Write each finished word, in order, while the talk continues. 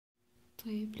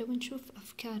طيب لو نشوف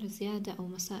أفكار زيادة أو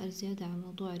مسائل زيادة عن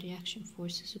موضوع reaction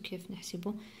forces وكيف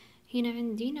نحسبه. هنا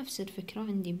عندي نفس الفكرة،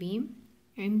 عندي beam،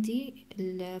 عندي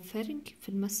الفرق في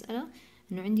المسألة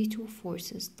إنه عندي two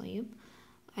forces. طيب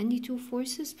عندي two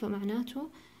forces فمعناته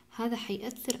هذا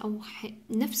حيأثر أو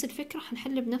نفس الفكرة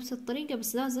حنحل بنفس الطريقة،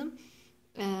 بس لازم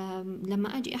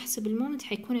لما أجي أحسب المومنت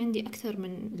حيكون عندي أكثر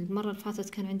من المرة اللي فاتت.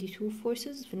 كان عندي two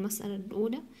forces في المسألة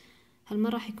الأولى،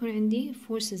 هالمرة حيكون عندي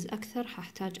forces أكثر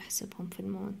ححتاج أحسبهم في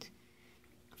المومنت.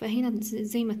 فهنا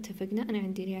زي ما اتفقنا أنا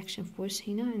عندي reaction force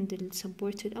هنا عند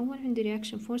السبورت الأول، عندي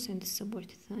reaction force عند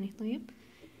السبورت الثاني. طيب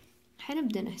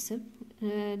حنبدأ نحسب.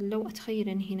 لو أتخيل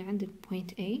أني هنا عند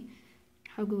البوينت A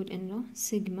حقول إنه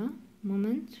سيجما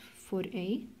moment for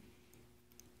A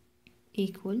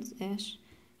equals إيش؟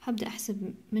 هبدأ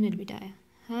أحسب من البداية.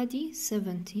 هذه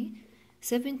 70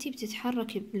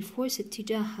 بتتحرك الفورس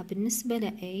اتجاهها بالنسبة ل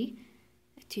A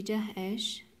اتجاه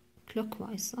إيش؟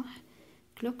 clockwise، صح؟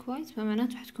 clockwise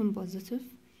فمعناته حتكون positive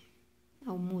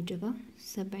أو موجبة.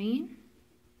 70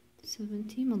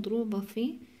 مضروبة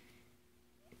في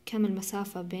كم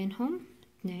المسافة بينهم؟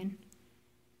 2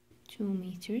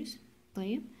 meters.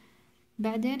 طيب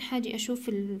بعدين حاجي أشوف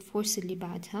الفورس اللي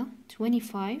بعدها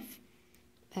 25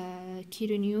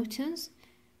 كيلو نيوتنز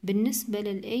بالنسبة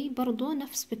للأي، برضو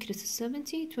نفس فكرة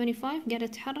 25 قاعدة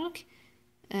تتحرك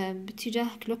باتجاه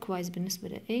clockwise بالنسبة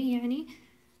للأي، يعني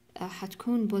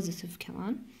حتكون بوزيتيف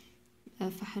كمان.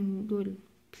 فحنقول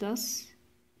بلس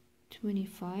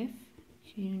 25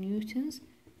 كيلو نيوتنز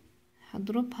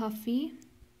حضربها في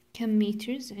كم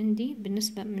مترز عندي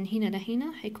بالنسبة من هنا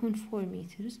لهنا، حيكون 4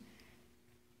 مترز.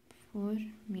 4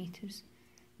 مترز.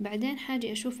 بعدين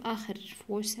حاجي أشوف آخر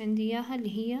فورس عندي إياها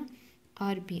اللي هي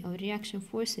RB أو reaction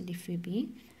force اللي في B.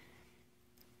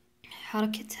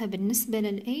 حركتها بالنسبة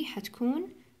للA حتكون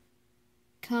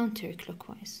counter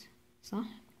clockwise، صح؟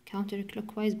 counter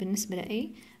clockwise بالنسبة لA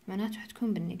معناته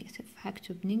حتكون بالنيجاتيف.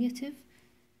 هكتب نيجاتيف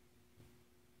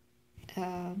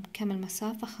كم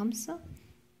المسافة؟ 5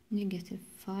 نيجاتيف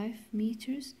 5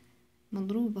 مترز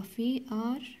مضروبة في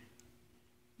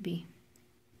RB.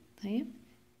 طيب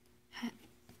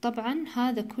طبعا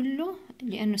هذا كله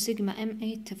لأنه سيجما MA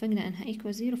اتفقنا أنها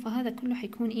equals 0، فهذا كله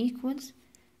حيكون equals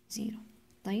 0.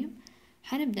 طيب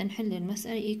حنبدأ نحل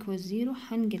المسألة equals 0.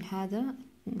 حنقل هذا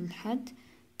الحد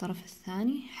الطرف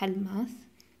الثاني، حل ماث.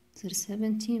 تصير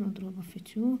 70 مضروبة في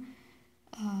 2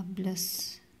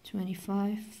 بلس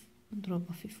 25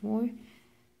 مضروبة في 4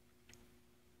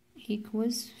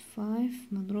 equals 5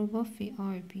 مضروبة في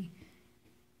RB.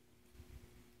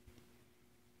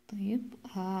 طيب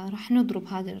راح نضرب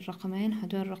هذا الرقمين،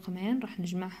 هدول الرقمين راح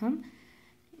نجمعهم،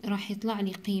 راح يطلع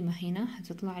لي قيمة هنا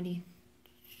هتطلع لي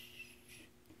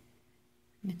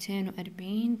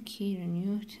 240 كيلو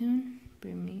نيوتن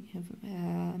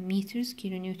مترز،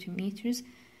 كيلو نيوتن مترز.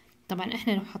 طبعا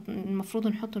احنا لو المفروض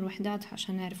نحط الوحدات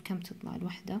عشان نعرف كم تطلع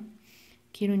الوحدة.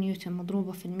 كيلو نيوتن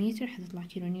مضروبة في المتر حتطلع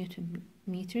كيلو نيوتن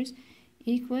مترز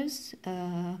equals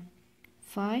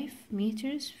 5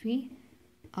 مترز في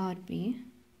RB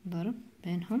ضرب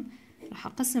بينهم. راح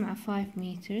أقسم على 5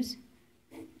 مترز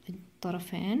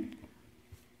الطرفين،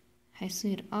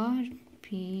 حيصير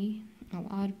RP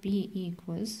أو RB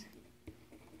equals،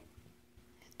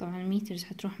 طبعا الميترز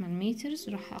حتروح مع الميترز،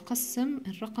 راح أقسم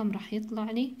الرقم راح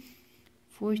يطلع لي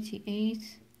 48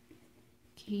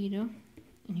 كيلو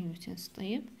نيوتنز.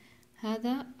 طيب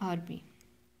هذا RB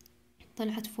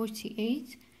طلعت 48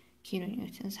 كيلو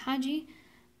نيوتنز. حاجي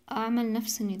أعمل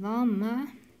نفس النظام مع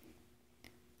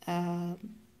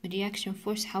reaction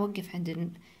force. حوقف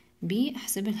عند B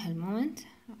أحسب لها المومنت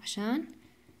عشان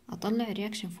أطلع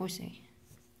reaction force A.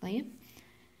 طيب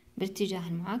بالاتجاه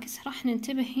المعاكس راح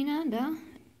ننتبه هنا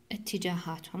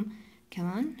لاتجاهاتهم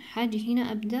كمان. حاجي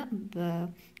هنا أبدأ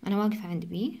أنا واقفة عند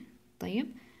B. طيب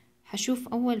حشوف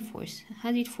أول فورس،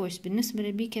 هذه الفورس بالنسبة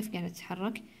للبي كيف قاعدة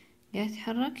تتحرك؟ قاعدة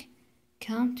تتحرك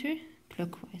counter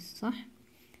clockwise، صح؟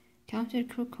 counter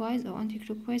clockwise أو anti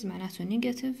clockwise معناته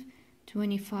negative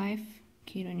 25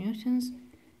 كيلو نيوتنز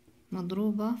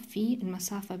مضروبة في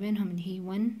المسافة بينهم اللي هي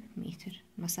 1 متر،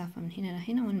 المسافة من هنا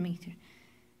لهنا 1 متر.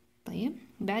 طيب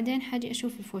بعدين حاجي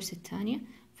أشوف الفورس الثانية.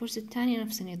 الفورس الثانية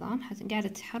نفس النظام، قاعدة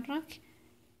تتحرك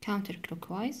counter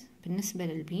clockwise بالنسبة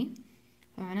للبي،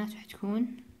 فمعناته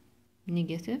حتكون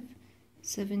نيجاتيف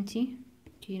 70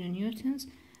 كيلو نيوتنز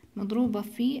مضروبة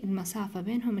في المسافة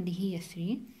بينهم اللي هي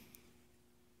 3،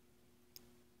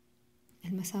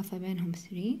 المسافة بينهم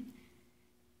 3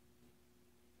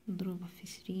 مضروبة في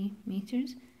 3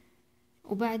 مترز.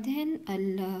 وبعدين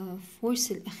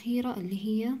الفورس الأخيرة اللي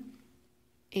هي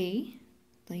A.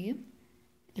 طيب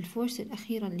الفورس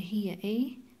الأخيرة اللي هي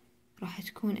A راح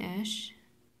تكون إيش؟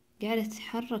 قاعدة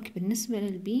تتحرك بالنسبة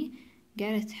للبي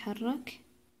قاعدة تتحرك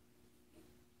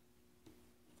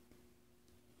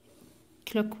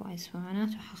clockwise،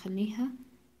 فمعناته حخليها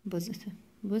positive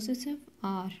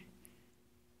R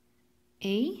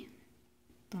A،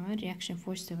 طبعا reaction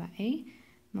force تبع A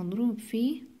مضروب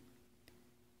في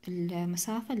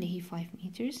المسافة اللي هي 5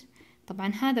 meters. طبعا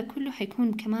هذا كله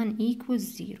حيكون كمان equals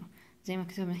 0 زي ما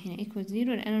كتبنا هنا equals 0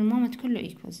 لأن المومنت كله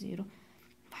equals 0.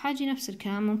 فحاجي نفس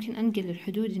الكلام ممكن أنقل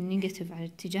الحدود النيجاتيف على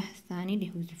الاتجاه الثاني اللي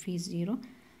هو فيه 0.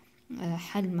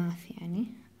 حل ماث يعني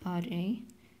RA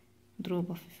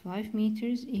مضروبة في 5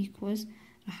 meters equals،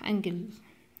 راح أنقل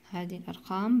هذه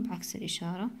الأرقام بعكس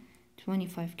الإشارة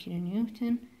 25 كيلو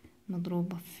نيوتن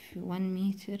مضروبة في 1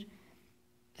 متر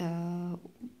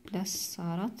بلس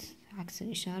صارت عكس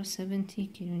الإشارة 70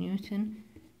 كيلو نيوتن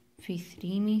في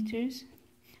 3 مترز.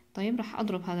 طيب راح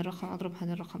أضرب هذا الرقم أضرب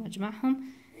هذا الرقم أجمعهم،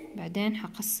 بعدين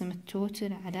حقسم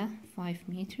التوتل على 5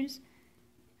 مترز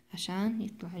عشان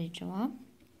يطلع لي الجواب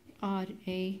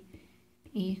RA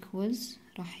equals،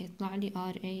 راح يطلع لي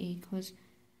RA equals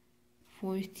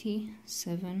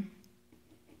 47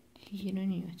 كيلو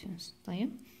نيوتنز.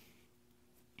 طيب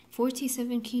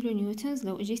 47 كيلو نيوتنز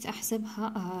لو اجيت احسبها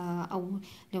او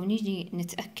لو نيجي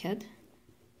نتأكد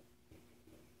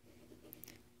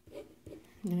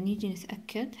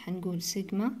حنقول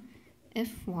سيجما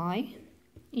Fy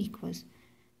equals،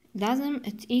 لازم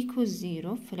it equals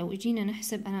 0. فلو اجينا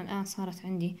نحسب انا الان صارت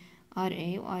عندي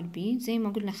RA و RB زي ما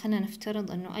قلنا، خلنا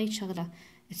نفترض انه اي شغلة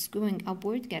it's going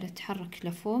upward قاعدة تتحرك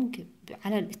لفوق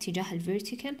على الاتجاه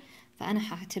الفيرتيكال، فانا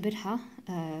حاعتبرها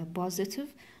positive.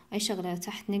 اي شغلة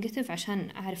تحت نيجاتيف عشان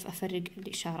اعرف افرق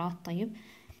الاشارات. طيب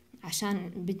عشان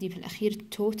بدي في الاخير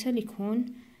التوتال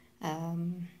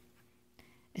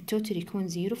يكون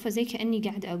 0، فزي كأني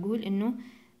قاعد اقول انه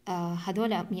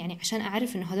هذولا يعني عشان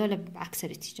اعرف انه هذولا بعكس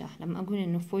الاتجاه. لما اقول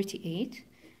انه 48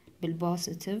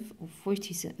 بالبوزيتيف و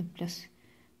 47 بلس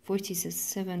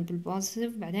 47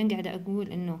 بالبوزيتيف، بعدين قاعدة اقول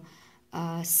انه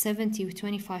 70 و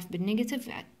 25 بالنيجاتيف،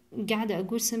 قاعدة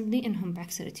اقول simply انهم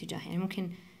بعكس الاتجاه. يعني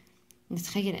ممكن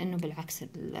نتخيل انه بالعكس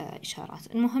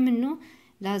الاشارات. المهم انه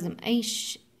لازم اي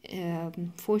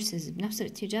فورسز بنفس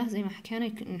الاتجاه زي ما حكينا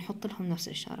نحط لهم نفس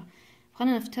الاشارة.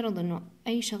 خلينا نفترض انه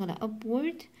اي شغلة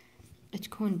upward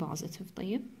تكون positive.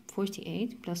 طيب 48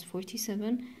 plus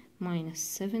 47 minus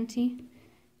 70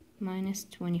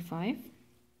 minus 25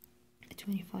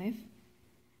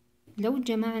 لو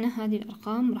جمعنا هذه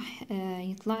الارقام راح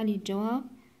يطلع لي الجواب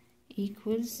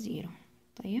equals 0.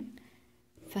 طيب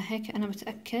فهيك أنا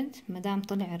بتأكد مدام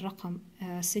طلع الرقم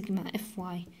سيجما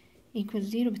Fy equals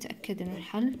 0 بتأكد إنه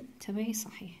الحل تبعي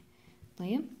صحيح.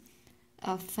 طيب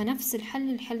فنفس الحل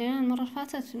اللي حليناه المرة اللي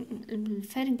فاتت،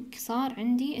 الفرق صار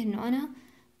عندي إنه أنا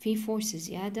في فورس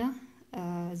زيادة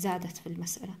زادت في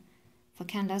المسألة،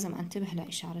 فكان لازم أنتبه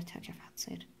لإشارتها كيف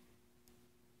حتصير.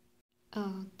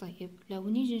 طيب لو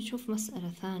نيجي نشوف مسألة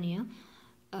ثانية،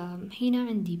 هنا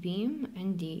عندي بيم،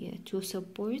 عندي 2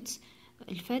 supports.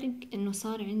 الفرق انه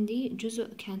صار عندي جزء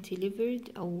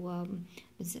cantilevered او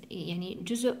يعني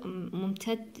جزء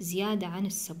ممتد زيادة عن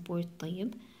السبورت.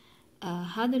 طيب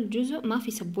هذا الجزء ما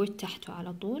في سبورت تحته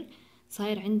على طول،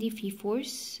 صاير عندي في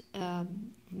فورس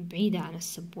بعيدة عن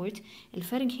السبورت.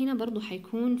 الفرق هنا برضو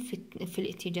حيكون في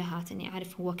الاتجاهات، اني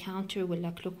اعرف هو counter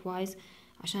ولا clockwise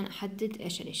عشان احدد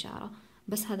ايش الاشارة.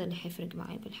 بس هذا اللي حيفرق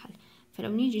معي بالحل.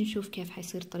 فلو نيجي نشوف كيف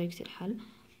حيصير طريقة الحل،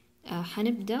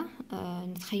 حنبدأ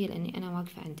نتخيل أني أنا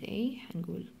واقفة عند A،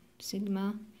 حنقول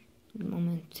سيجما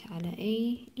المومنت على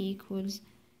A equals،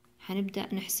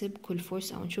 حنبدأ نحسب كل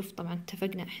فورس أو نشوف. طبعا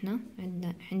اتفقنا إحنا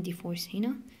عندي فورس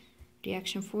هنا،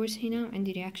 reaction force هنا،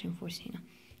 وعندي reaction force هنا.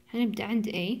 حنبدأ عند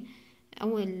A.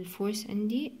 أول فورس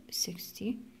عندي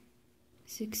 60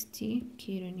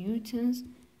 كيلو نيوتنز.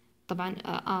 طبعا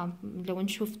لو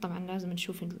نشوف طبعا لازم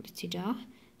نشوف الاتجاه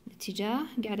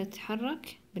قاعدة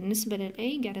تتحرك بالنسبة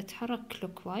للA قاعدة تتحرك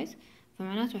clockwise،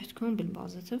 فمعناته راح تكون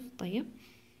بالبوزيتيف. طيب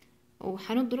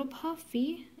وحنضربها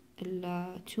في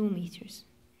 2 meters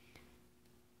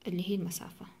اللي هي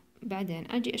المسافة.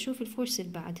 بعدين أجي أشوف الفورس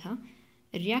اللي بعدها،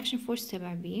 الرياكشن فورس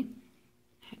تبع B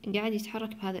قاعد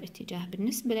يتحرك بهذا الاتجاه،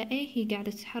 بالنسبة لA هي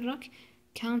قاعدة تتحرك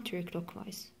counter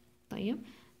clockwise. طيب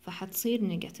فحتصير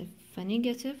نيجاتيف،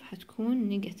 فنيجاتيف حتكون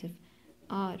نيجاتيف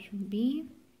RB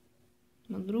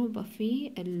مضروبة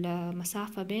في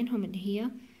المسافة بينهم اللي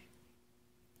هي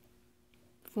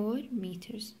 4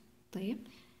 meters. طيب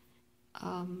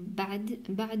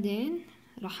بعدين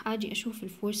راح أجي أشوف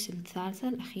الفورس الثالثة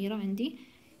الأخيرة عندي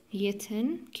هي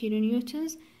 10 كيلو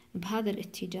نيوتنز بهذا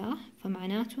الاتجاه،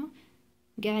 فمعناته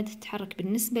قاعدة تتحرك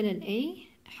بالنسبة للA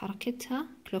حركتها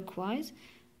clockwise،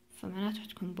 فمعناته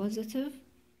تكون positive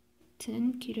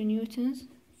 10 كيلو نيوتنز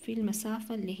في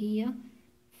المسافة اللي هي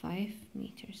 5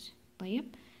 meters. طيب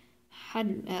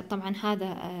حل طبعا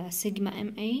هذا سيجما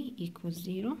ام اي equals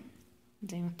 0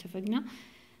 زي ما اتفقنا.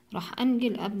 راح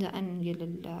أبدأ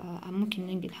أنقل ممكن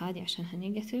ننقل هذه عشانها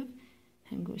نيجاتيف،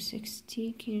 هنقول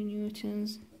 60 كيلو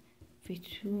نيوتنز في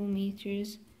 2 meters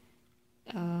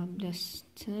بلس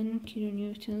 10 كيلو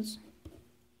نيوتنز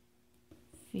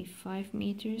في 5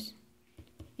 meters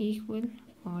equal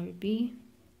RB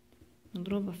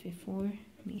مضروبة في 4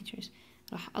 meters.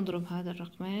 راح أضرب هذا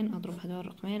الرقمين، أضرب هذول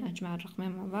الرقمين، أجمع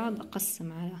الرقمين مع بعض،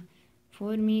 أقسم على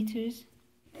 4 meters،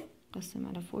 أقسم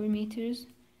على 4 meters،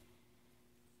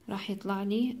 راح يطلع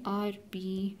لي RB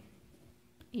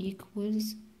equals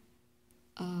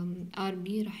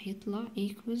RB راح يطلع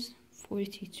equals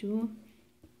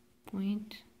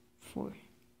 42.4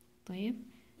 طيب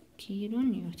كيلو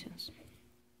نيوتنز.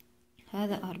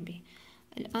 هذا RB.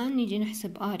 الآن نيجي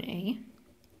نحسب RA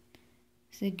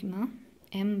سيجما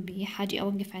MB. حاجي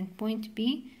أوقف عند point B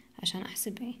عشان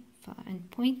أحسب A. فعند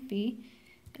point B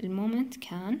المومنت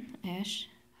كان إيش؟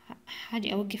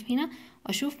 حاجي أوقف هنا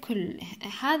وأشوف كل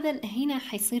هذا. هنا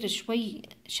حيصير شوي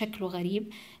شكله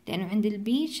غريب لأنه عند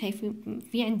البي شايف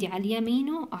في عندي على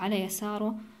يمينه وعلى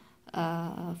يساره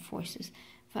forces،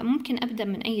 فممكن أبدأ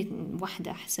من أي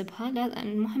واحدة أحسبها. لا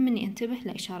المهم إني أنتبه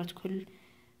لإشارة كل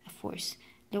force.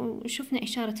 لو شفنا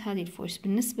إشارة هذه الفورس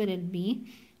بالنسبة للبي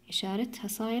إشارتها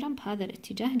صايرة بهذا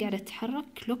الاتجاه، قاعدة تتحرك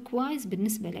clockwise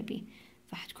بالنسبة لبي،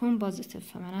 فحتكون positive.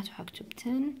 فمعناته حكتب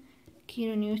 10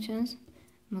 كيلو نيوتنز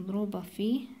مضروبة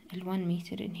في 1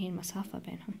 متر اللي هي المسافة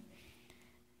بينهم.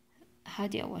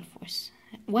 هذه أول فورس.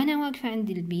 وأنا واقفة عند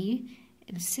البي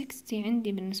 60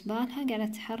 عندي بالنسبة لها قاعدة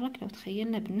تتحرك، لو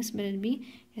تخيلنا بالنسبة للبي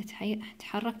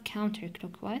تتحرك counter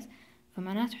clockwise،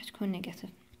 فمعناته حتكون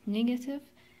negative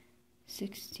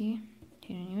 60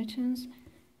 كيلو نيوتنز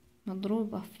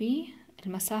مضروبة في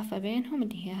المسافة بينهم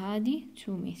اللي هي هذه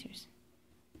 2 meters.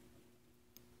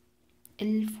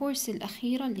 الفورس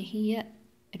الأخيرة اللي هي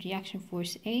الرياكشن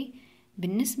فورس A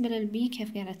بالنسبة للبي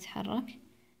كيف قاعدة تتحرك؟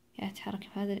 قاعدة تتحرك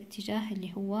بهذا الاتجاه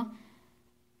اللي هو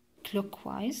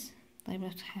clockwise. طيب لو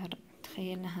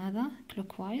تخيلنا هذا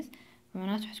clockwise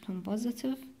فمعناته حتكون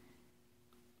positive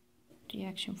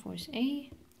reaction force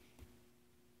A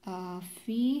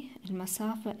في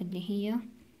المسافة اللي هي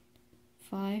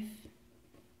 5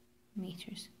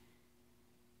 meters.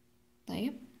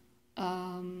 طيب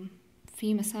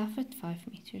في مسافة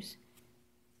 5 meters.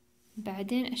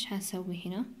 بعدين إيش حنسوي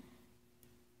هنا؟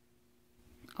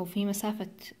 أو في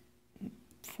مسافة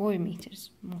 4 meters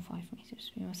مو 5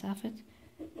 meters، في مسافة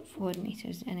 4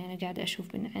 meters. يعني أنا قاعدة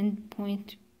أشوف من عند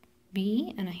point B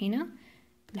أنا هنا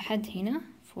لحد هنا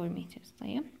 4 meters.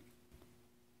 طيب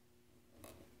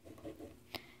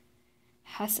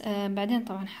بعدين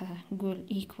طبعا حقول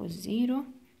equals 0.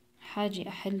 حاجي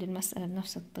أحل المسألة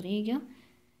بنفس الطريقة.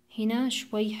 هنا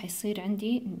شوي حيصير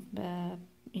عندي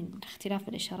اختلاف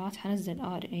الإشارات. حنزل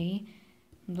RA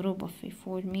مضروبة في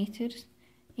 4 meters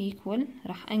equal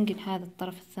راح أنقل هذا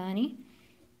الطرف الثاني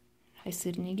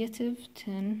حيصير negative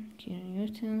 10 كيلو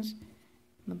نيوتنز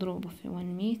مضروبة في 1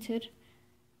 متر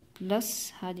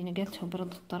بلس هذه نقلتها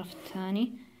برضو الطرف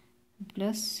الثاني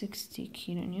بلس 60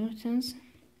 كيلو نيوتنز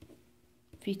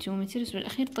في 2 متر.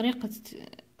 بالأخير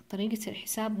طريقة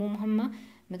الحساب مو مهمة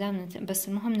مدام بس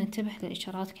المهم ننتبه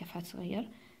للإشارات كيف هتتغير.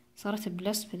 صارت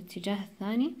بلس في الاتجاه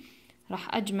الثاني،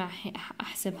 راح أجمع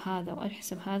أحسب هذا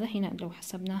وأحسب هذا. هنا لو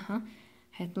حسبناها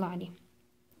هيطلع لي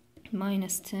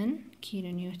minus 10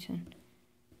 كيلو نيوتن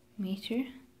متر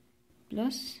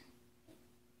بلس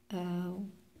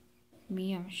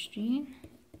 120.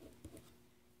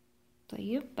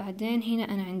 طيب بعدين هنا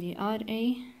أنا عندي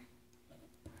RA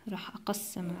راح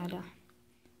أقسم على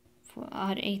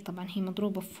RA طبعا هي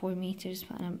مضروبة في 4 meters،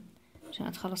 فأنا عشان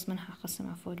أتخلص منها أقسم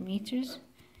على 4 meters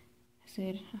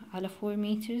يصير على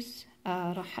 4 meters.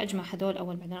 راح أجمع هذول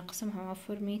أول بعدين أقسمهم على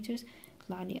 4 meters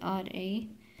يطلع لي RA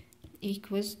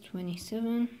equals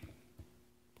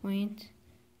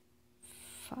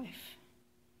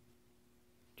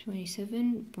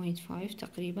 27.5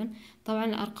 تقريبا. طبعا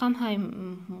الأرقام هاي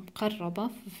مقربة،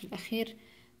 في الأخير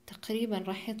تقريبا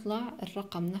راح يطلع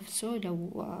الرقم نفسه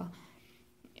لو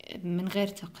من غير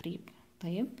تقريب.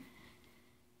 طيب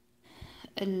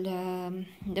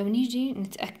لو نيجي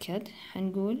نتأكد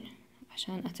حنقول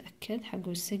عشان أتأكد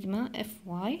حقول سيجما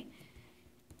FY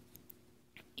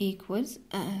equals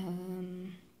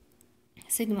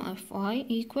سيجما FY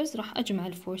equals راح أجمع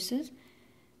الفورسز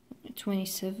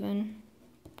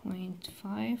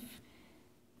 27.5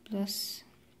 plus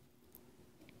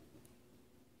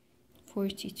 42.4.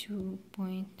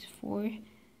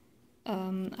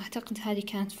 أعتقد هذه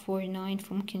كانت 49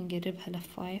 فممكن نقربها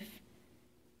ل5.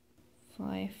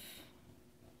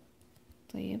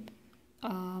 طيب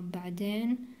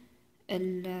بعدين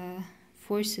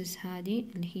الفورسز هذه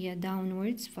اللي هي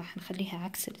downwards فراح نخليها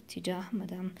عكس الاتجاه،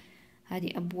 مادام هذه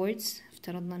upwards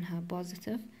افترضنا انها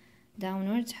positive.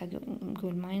 downwards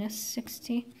نقول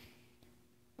 -60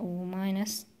 و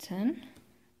 -10،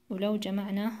 ولو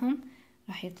جمعناهم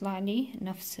راح يطلع لي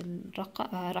نفس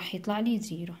الرقم، راح يطلع لي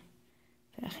 0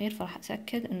 في الأخير. فراح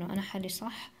أتأكد إنه أنا حلي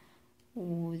صح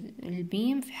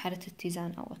والبيم في حالة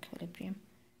اتزان أو equilibrium.